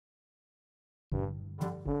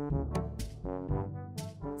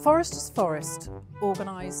Foresters Forest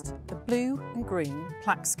organised the blue and green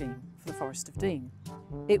plaque scheme for the Forest of Dean.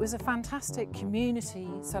 It was a fantastic community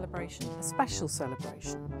celebration, a special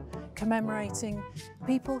celebration, commemorating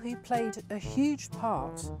people who played a huge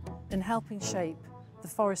part in helping shape the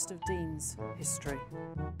Forest of Dean's history.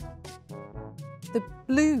 The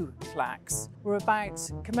blue plaques were about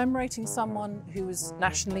commemorating someone who was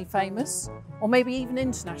nationally famous, or maybe even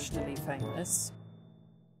internationally famous.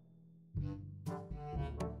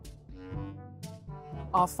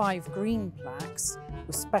 Our 5 green plaques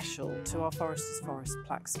were special to our Foresters Forest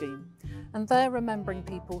plaque scheme, and they're remembering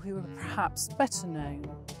people who are perhaps better known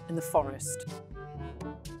in the forest.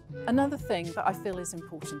 Another thing that I feel is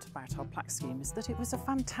important about our plaque scheme is that it was a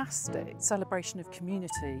fantastic celebration of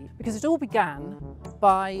community, because it all began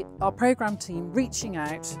by our programme team reaching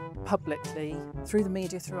out publicly through the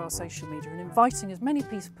media, through our social media, and inviting as many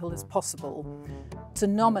people as possible to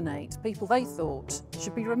nominate people they thought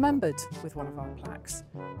should be remembered with one of our plaques.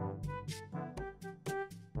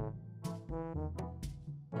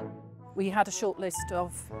 We had a short list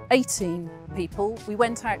of 18 people. We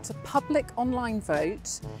went out to public online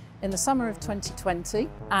vote in the summer of 2020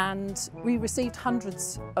 and we received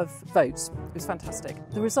hundreds of votes. It was fantastic.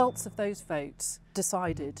 The results of those votes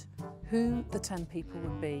decided who the 10 people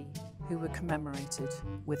would be who were commemorated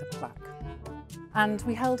with a plaque. And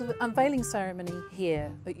we held an unveiling ceremony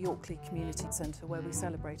here at Yorkley Community Centre where we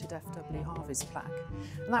celebrated F.W. Harvey's plaque.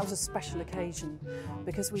 And that was a special occasion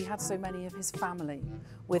because we had so many of his family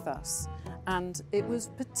with us. And it was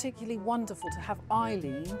particularly wonderful to have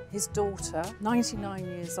Eileen, his daughter, 99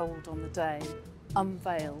 years old on the day,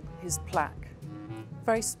 unveil his plaque.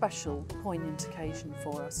 Very special, poignant occasion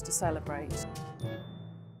for us to celebrate.